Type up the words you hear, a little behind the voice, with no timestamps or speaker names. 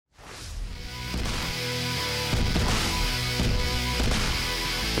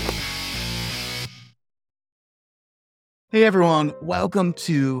Hey everyone, welcome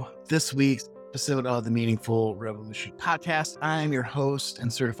to this week's episode of the Meaningful Revolution podcast. I'm your host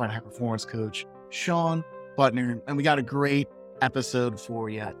and certified high performance coach, Sean Butner, and we got a great episode for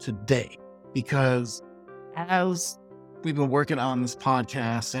you today because as we've been working on this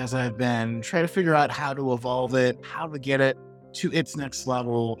podcast, as I've been trying to figure out how to evolve it, how to get it to its next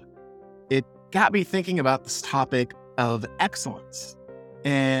level, it got me thinking about this topic of excellence.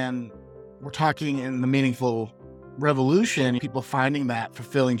 And we're talking in the Meaningful Revolution, people finding that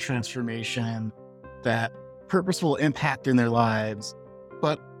fulfilling transformation, that purposeful impact in their lives.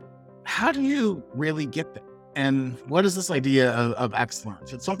 But how do you really get there? And what is this idea of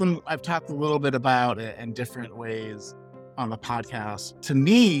excellence? It's something I've talked a little bit about in different ways on the podcast. To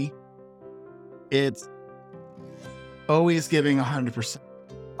me, it's always giving 100%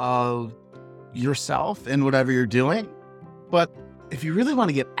 of yourself in whatever you're doing. But if you really want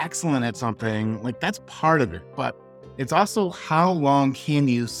to get excellent at something, like that's part of it. But it's also how long can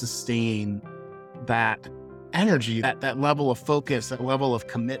you sustain that energy, that level of focus, that level of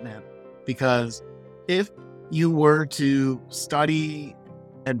commitment? Because if you were to study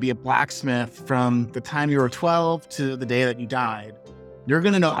and be a blacksmith from the time you were 12 to the day that you died, you're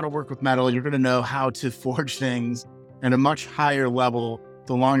going to know how to work with metal. You're going to know how to forge things at a much higher level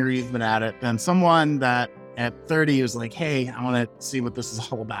the longer you've been at it than someone that at 30 was like, hey, I want to see what this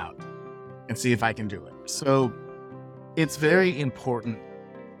is all about and see if I can do it. So it's very important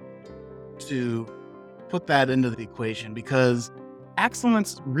to put that into the equation because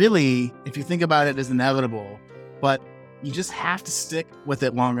excellence really, if you think about it, is inevitable, but you just have to stick with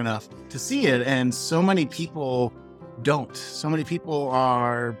it long enough to see it. And so many people don't. So many people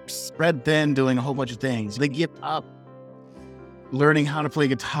are spread thin doing a whole bunch of things. They give up learning how to play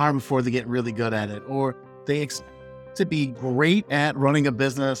guitar before they get really good at it, or they expect to be great at running a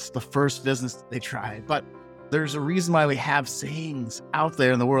business, the first business they try. But there's a reason why we have sayings out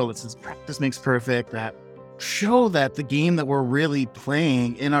there in the world that says practice makes perfect, that show that the game that we're really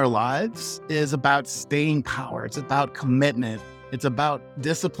playing in our lives is about staying power. It's about commitment. It's about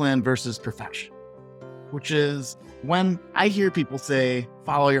discipline versus perfection, which is when I hear people say,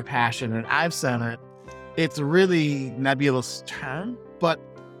 follow your passion, and I've said it, it's a really nebulous term, but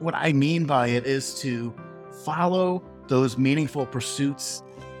what I mean by it is to follow those meaningful pursuits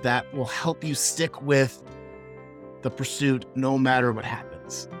that will help you stick with the pursuit no matter what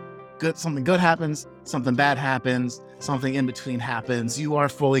happens. Something good happens, something bad happens, something in between happens. You are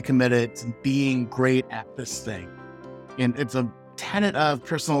fully committed to being great at this thing. And it's a tenet of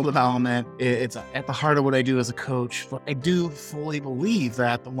personal development. It's at the heart of what I do as a coach. But I do fully believe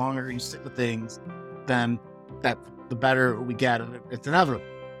that the longer you stick with things, then the better we get. It's inevitable.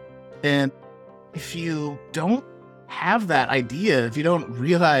 And if you don't have that idea, if you don't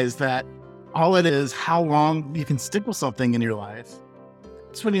realize that all it is how long you can stick with something in your life,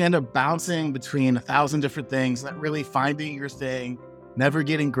 it's when you end up bouncing between 1,000 different things, not really finding your thing, never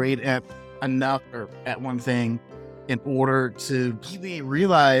getting great at enough or at one thing in order to really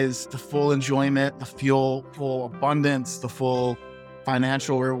realize the full enjoyment, the full abundance, the full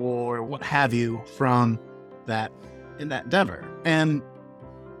financial reward, what have you from that in that endeavor. And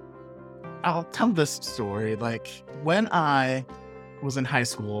I'll tell this story. Like when I was in high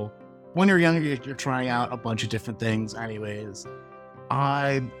school, when you're younger, you're trying out a bunch of different things anyways.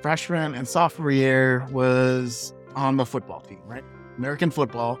 Freshman and sophomore year was on the football team, right? American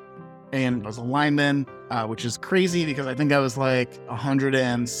football. And I was a lineman, which is crazy because I think I was like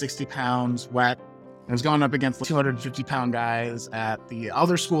 160 pounds wet. I was going up against 250-pound guys at the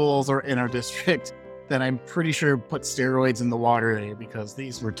other schools or in our district that I'm pretty sure put steroids in the water because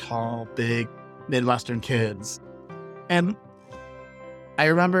these were tall, big Midwestern kids. And I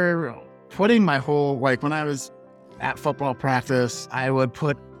remember putting my whole, like when I was at football practice, I would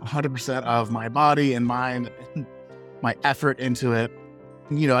put 100% of my body and mind, my effort into it.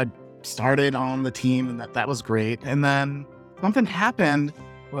 You know, I started on the team and that was great. And then something happened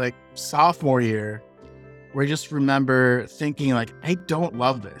like sophomore year where I just remember thinking like, I don't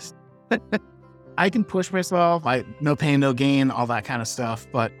love this. I can push myself, no pain, no gain, all that kind of stuff.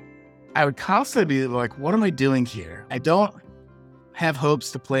 But I would constantly be like, what am I doing here? I don't have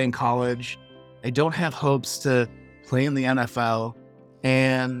hopes to play in college. I don't have hopes to play in the NFL.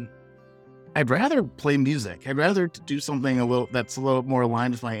 And I'd rather play music. I'd rather do something that's a little more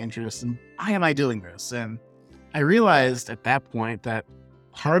aligned with my interests. And why am I doing this? And I realized at that point that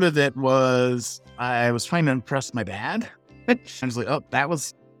part of it was I was trying to impress my dad. I was like,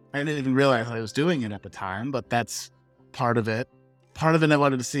 I didn't even realize I was doing it at the time, but that's part of it. Part of it, I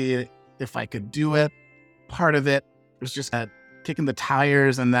wanted to see if I could do it. Part of it was just kicking the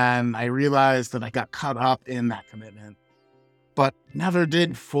tires. And then I realized that I got caught up in that commitment. but never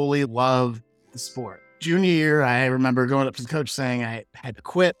did fully love the sport. Junior year, I remember going up to the coach saying I had to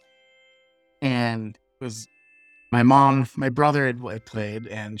quit, and it was my brother had played,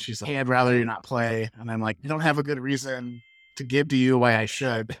 and she's like, "Hey, I'd rather you not play." And I'm like, "You don't have a good reason to give to you why I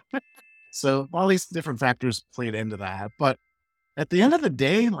should." So all these different factors played into that. But at the end of the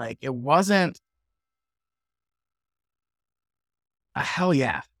day, like, it wasn't a hell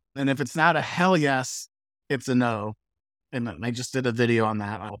yeah. And if it's not a hell yes, it's a no. And I just did a video on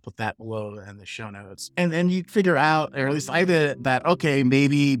that. I'll put that below in the show notes. And then you figure out, or at least I did, that, okay,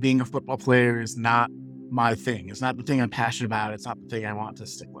 maybe being a football player is not my thing. It's not the thing I'm passionate about. It's not the thing I want to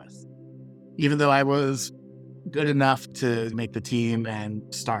stick with. Even though I was good enough to make the team and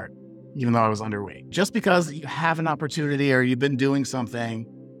start, even though I was underweight. Just because you have an opportunity or you've been doing something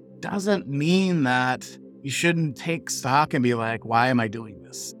doesn't mean that you shouldn't take stock and be like, why am I doing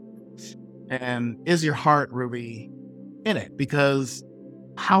this? And is your heart really in it? Because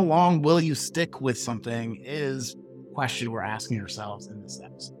how long will you stick with something is a question we're asking ourselves in this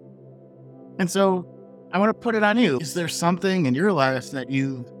episode. And so I want to put it on you. Is there something in your life that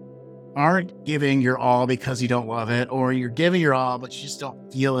you aren't giving your all because you don't love it, or you're giving your all, but you just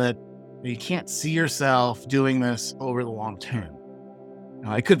don't feel it? You can't see yourself doing this over the long term.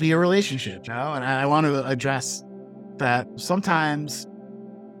 Now, it could be a relationship, and I want to address that sometimes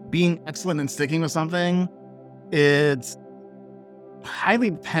being excellent and sticking with something, it's highly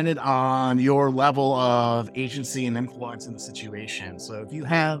dependent on your level of agency and influence in the situation. So if you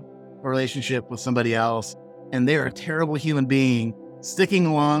have a relationship with somebody else and they're a terrible human being, sticking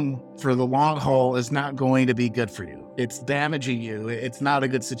along for the long haul is not going to be good for you. It's damaging you. It's not a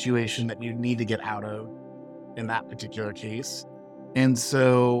good situation that you need to get out of in that particular case. And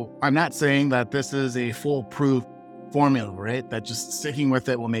so I'm not saying that this is a foolproof formula, right? That just sticking with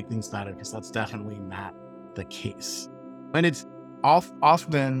it will make things better, because that's definitely not the case. And it's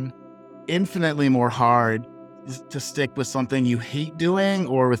often infinitely more hard to stick with something you hate doing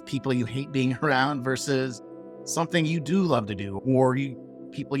or with people you hate being around versus something you do love to do or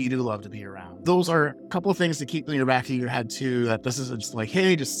people you do love to be around. Those are a couple of things to keep in your back of your head too, that this isn't just like,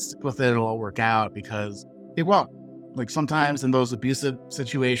 hey, just stick with it, it'll all work out, because it won't. Like sometimes in those abusive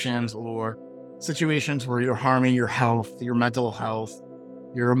situations or situations where you're harming your health, your mental health,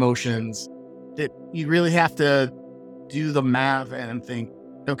 your emotions, you really have to do the math and think,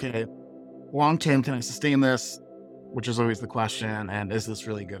 okay, long term, can I sustain this? Which is always the question. And is this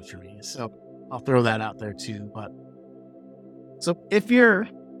really good for me? So I'll throw that out there too. But so if you're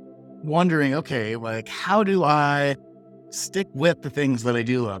wondering, okay, like, how do I stick with the things that I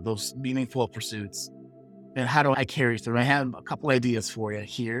do love, those meaningful pursuits, and how do I carry through? I have a couple ideas for you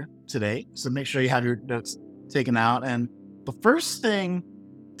here today. So make sure you have your notes taken out. And the first thing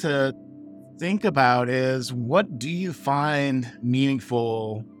to think about is, what do you find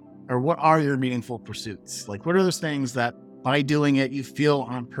meaningful, or what are your meaningful pursuits? Like, what are those things that by doing it, you feel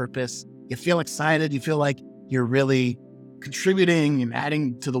on purpose, you feel excited, you feel like you're really contributing and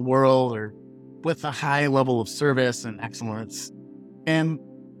adding to the world, or with a high level of service and excellence? And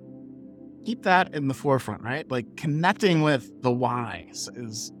keep that in the forefront, right? Like, connecting with the why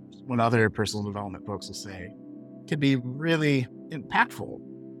is what other personal development folks will say can be really impactful.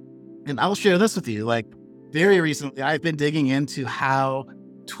 And I'll share this with you. Like, very recently, I've been digging into how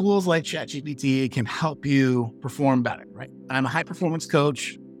tools like ChatGPT can help you perform better, right? I'm a high performance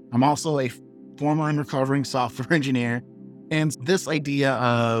coach. I'm also a former and recovering software engineer. And this idea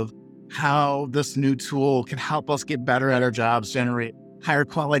of how this new tool can help us get better at our jobs, generate higher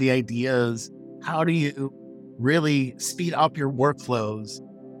quality ideas. How do you really speed up your workflows?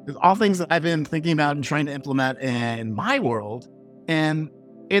 There's all things that I've been thinking about and trying to implement in my world. And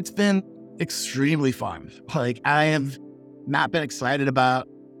it's been extremely fun. Like, I have not been excited about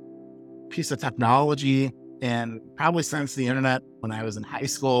a piece of technology and probably since the internet when I was in high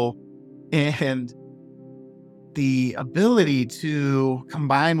school. And the ability to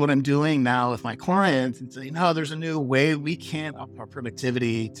combine what I'm doing now with my clients and say, no, there's a new way we can up our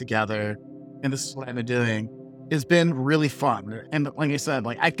productivity together. And this is what I've been doing. It's been really fun. And like I said,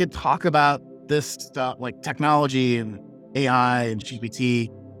 like, I could talk about this stuff like technology and AI and GPT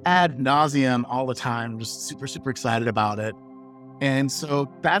ad nauseum all the time. I'm just super, super excited about it. And so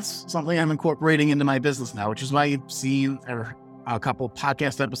that's something I'm incorporating into my business now, which is why you've seen a couple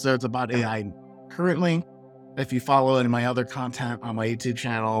podcast episodes about AI currently. If you follow any of my other content on my YouTube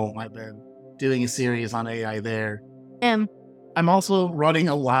channel, I've been doing a series on AI there. And I'm also running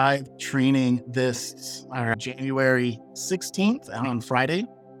a live training this January 16th on Friday.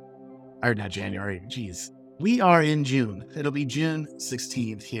 Or not January, geez. We are in June. It'll be June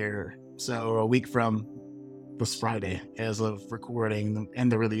 16th here. So a week from this Friday as of recording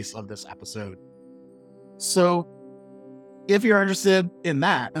and the release of this episode. So if you're interested in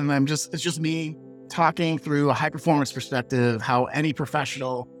that, and it's just me talking through a high performance perspective, how any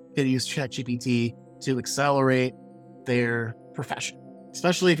professional can use ChatGPT to accelerate their profession,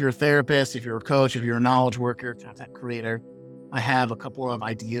 especially if you're a therapist, if you're a coach, if you're a knowledge worker, content creator. I have a couple of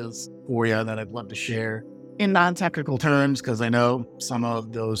ideas for you that I'd love to share in non-technical terms, because I know some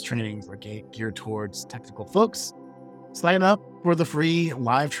of those trainings are geared towards technical folks. Sign up for the free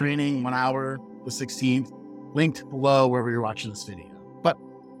live training, 1 hour, the 16th, linked below wherever you're watching this video. But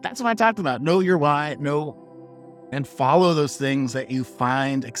that's what I talked about. Know your why, and follow those things that you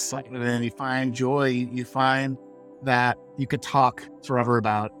find excitement in, you find joy, you find that you could talk forever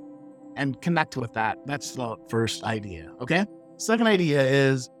about, and connect with that. That's the first idea, okay? Second idea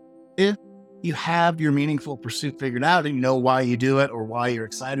is, if you have your meaningful pursuit figured out and you know why you do it, or why you're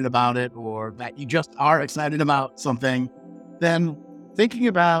excited about it, or that you just are excited about something, then thinking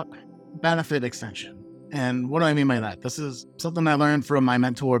about benefit extension. And what do I mean by that? This is something I learned from my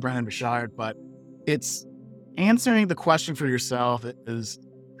mentor, Brendon Burchard, but it's answering the question for yourself is,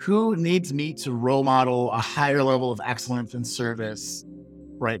 who needs me to role model a higher level of excellence and service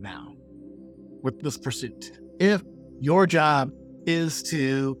right now with this pursuit? If your job is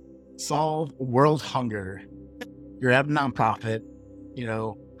to solve world hunger, you're at a nonprofit,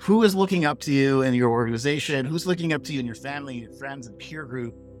 who is looking up to you in your organization? Who's looking up to you in your family, your friends, and peer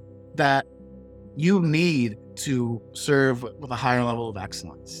group that you need to serve with a higher level of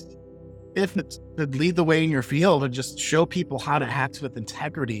excellence? If it's to lead the way in your field and just show people how to act with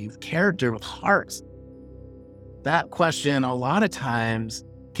integrity, with character, with heart, that question a lot of times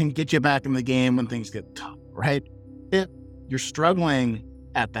can get you back in the game when things get tough, right? If you're struggling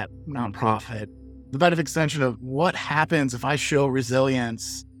at that nonprofit, the benefit extension of what happens if I show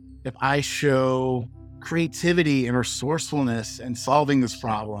resilience, if I show creativity and resourcefulness in solving this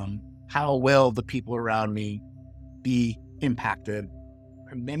problem, how will the people around me be impacted,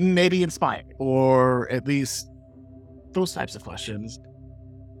 maybe inspired, or at least those types of questions.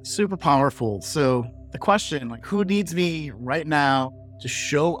 Super powerful. So the question, who needs me right now to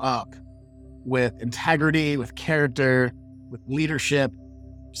show up with integrity, with character, with leadership,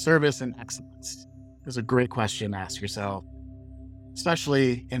 service, and excellence, is a great question to ask yourself,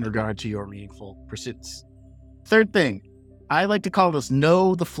 especially in regard to your meaningful pursuits. Third thing, I like to call this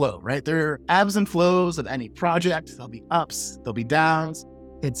know the flow, right? There are ebbs and flows of any project. There'll be ups, there'll be downs.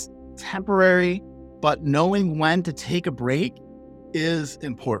 It's temporary, but knowing when to take a break is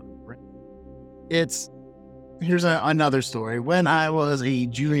important, right? Here's another story. When I was a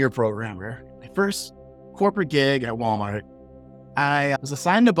junior programmer, my first corporate gig at Walmart, I was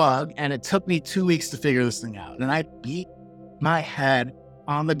assigned a bug, and it took me 2 weeks to figure this thing out. And I beat my head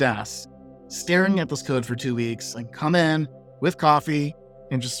on the desk, staring at this code for 2 weeks, and come in with coffee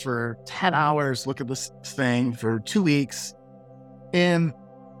and just for 10 hours, look at this thing for 2 weeks. And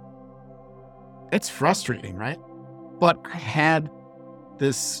it's frustrating, right? But I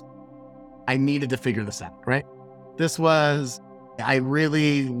needed to figure this out, right? I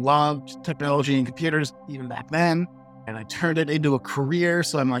really loved technology and computers even back then. And I turned it into a career.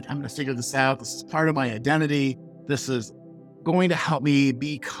 So I'm like, I'm going to figure this out. This is part of my identity. This is going to help me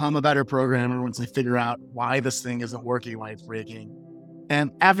become a better programmer once I figure out why this thing isn't working, why it's breaking. And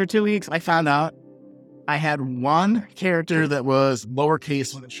after 2 weeks, I found out I had one character that was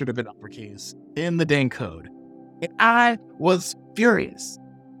lowercase when it should have been uppercase in the dang code. And I was furious.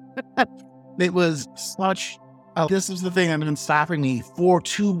 It was this was the thing that had been stopping me for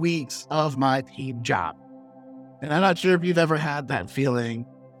 2 weeks of my paid job. And I'm not sure if you've ever had that feeling.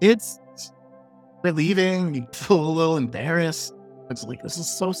 It's relieving. You feel a little embarrassed. It's like, this is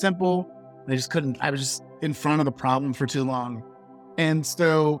so simple. I was just in front of the problem for too long. And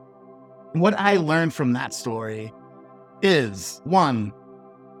so what I learned from that story is, one,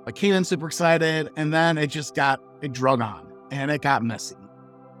 I came in super excited, and then it drug on, and it got messy.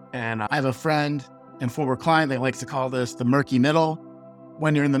 And I have a friend and former client that likes to call this the murky middle.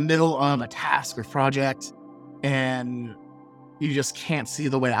 When you're in the middle of a task or project and you just can't see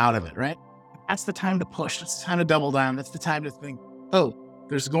the way out of it, right? That's the time to push. That's the time to double down. That's the time to think, oh,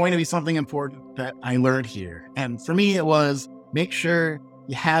 there's going to be something important that I learned here. And for me, it was make sure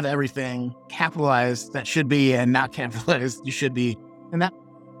you have everything capitalized that should be and not capitalized you should be. And that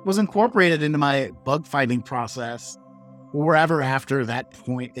was incorporated into my bug finding process wherever after that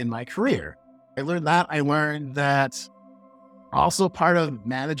point in my career. I learned that also part of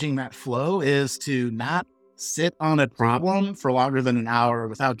managing that flow is to not sit on a problem for longer than an hour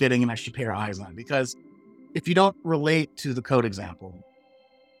without getting an extra pair of eyes on. Because if you don't relate to the code example,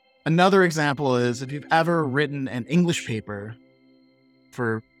 Another example is if you've ever written an English paper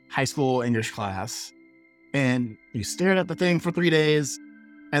for high school English class and you stared at the thing for 3 days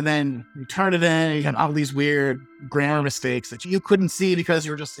and then you turn it in and you had all these weird grammar mistakes that you couldn't see because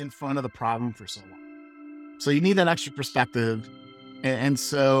you were just in front of the problem for so long. So you need that extra perspective. And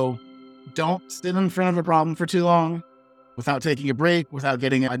so don't sit in front of a problem for too long without taking a break, without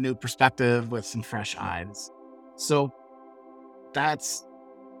getting a new perspective with some fresh eyes. So that's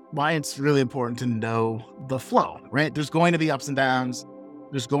why it's really important to know the flow, right? There's going to be ups and downs.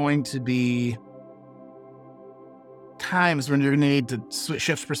 There's going to be times when you're going to need to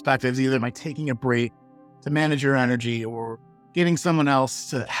shift perspectives, either by taking a break to manage your energy or getting someone else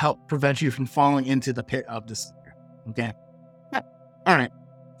to help prevent you from falling into the pit of despair. Okay. All right.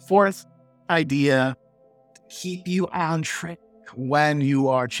 Fourth idea to keep you on track when you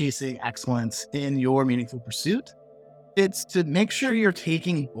are chasing excellence in your meaningful pursuit. It's to make sure you're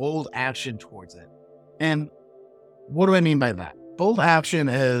taking bold action towards it. And what do I mean by that? Bold action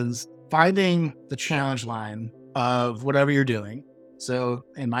is finding the challenge line of whatever you're doing. So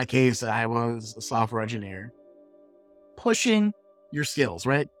in my case, I was a software engineer, pushing your skills,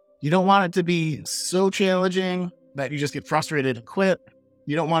 right? You don't want it to be so challenging that you just get frustrated and quit.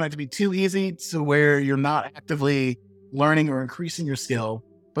 You don't want it to be too easy to where you're not actively learning or increasing your skill,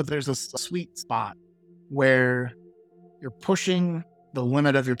 but there's a sweet spot where you're pushing the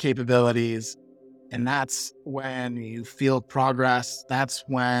limit of your capabilities. And that's when you feel progress. That's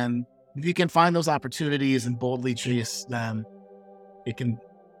when, if you can find those opportunities and boldly chase them, it can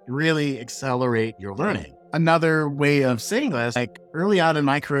really accelerate your learning. Another way of saying this, like early on in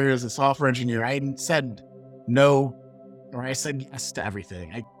my career as a software engineer, I said no, or I said yes to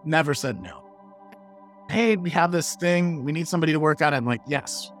everything. I never said no. Hey, we have this thing. We need somebody to work on it. I'm like,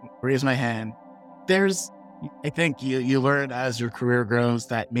 yes, raise my hand. I think you learn as your career grows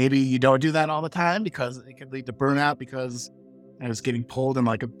that maybe you don't do that all the time because it can lead to burnout because I was getting pulled in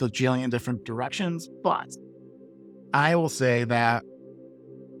like a bajillion different directions. But I will say that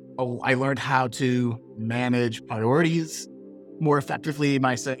I learned how to manage priorities more effectively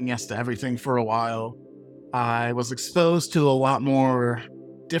by saying yes to everything for a while. I was exposed to a lot more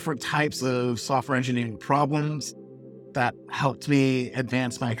different types of software engineering problems that helped me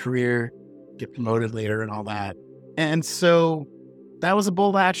advance my career, get promoted later and all that. And so that was a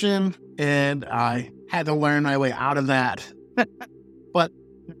bold action and I had to learn my way out of that. But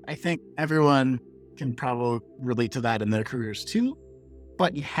I think everyone can probably relate to that in their careers too.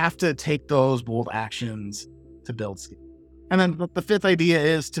 But you have to take those bold actions to build skill. And then the fifth idea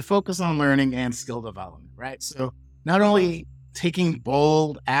is to focus on learning and skill development, right? So not only taking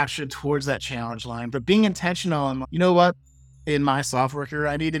bold action towards that challenge line, but being intentional and, you know what, in my software career,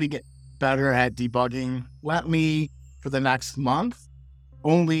 I needed to get better at debugging. Let me, for the next month,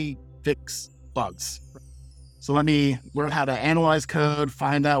 only fix bugs. So let me learn how to analyze code,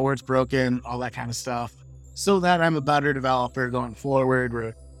 find out where it's broken, all that kind of stuff, so that I'm a better developer going forward,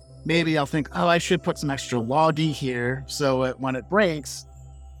 where maybe I'll think, oh, I should put some extra logging here so when it breaks,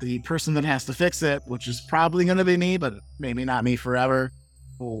 the person that has to fix it, which is probably going to be me, but maybe not me forever,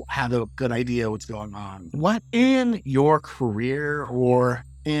 will have a good idea what's going on. What in your career or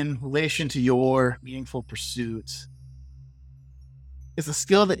in relation to your meaningful pursuits is a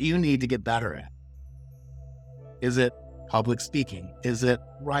skill that you need to get better at? Is it public speaking? Is it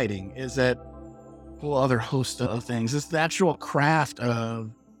writing? Is it a whole other host of things? It's the actual craft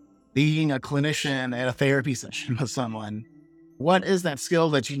of being a clinician at a therapy session with someone. What is that skill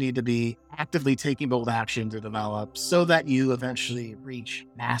that you need to be actively taking bold action to develop so that you eventually reach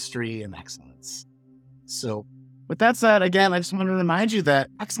mastery and excellence? So with that said, again, I just want to remind you that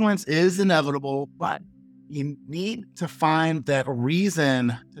excellence is inevitable, but you need to find that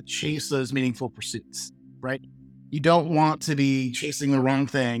reason to chase those meaningful pursuits, right? You don't want to be chasing the wrong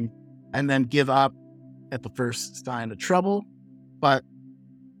thing and then give up at the first sign of trouble, but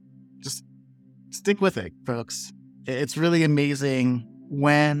just stick with it, folks. It's really amazing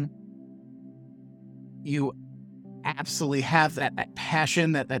when you absolutely have that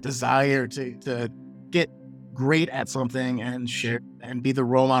passion, that desire to get great at something and share and be the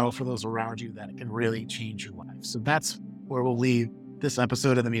role model for those around you, that it can really change your life. So that's where we'll leave this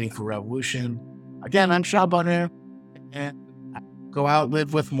episode of The Meaningful Revolution. Again, I'm Sean Butner, and go out,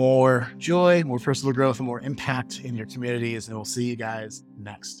 live with more joy, more personal growth, and more impact in your communities. And we'll see you guys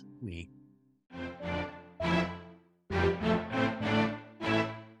next week.